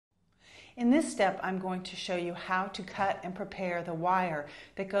In this step, I'm going to show you how to cut and prepare the wire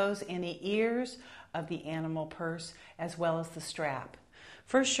that goes in the ears of the animal purse as well as the strap.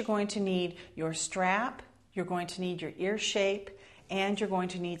 First, you're going to need your strap, you're going to need your ear shape, and you're going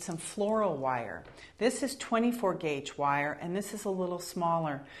to need some floral wire. This is 24 gauge wire and this is a little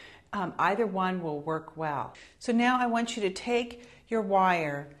smaller. Either one will work well. So now I want you to take your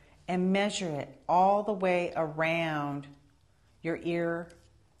wire and measure it all the way around your ear.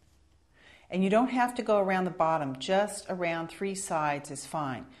 And you don't have to go around the bottom, just around 3 sides is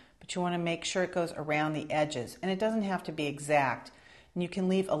fine. But you want to make sure it goes around the edges. And it doesn't have to be exact. And you can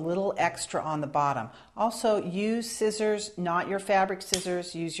leave a little extra on the bottom. Also, use scissors, not your fabric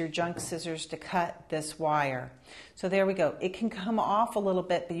scissors. Use your junk scissors to cut this wire. So there we go. It can come off a little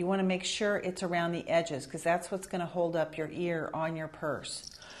bit, but you want to make sure it's around the edges because that's what's going to hold up your ear on your purse.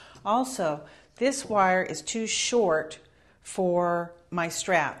 Also, this wire is too short for my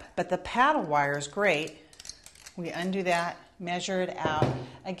strap, but the paddle wire is great. We undo that, measure it out.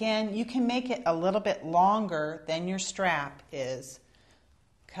 Again, you can make it a little bit longer than your strap is.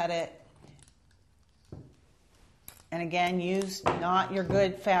 Cut it. And again, use not your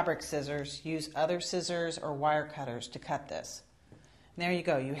good fabric scissors. Use other scissors or wire cutters to cut this. And there you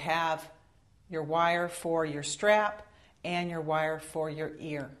go. You have your wire for your strap and your wire for your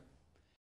ear.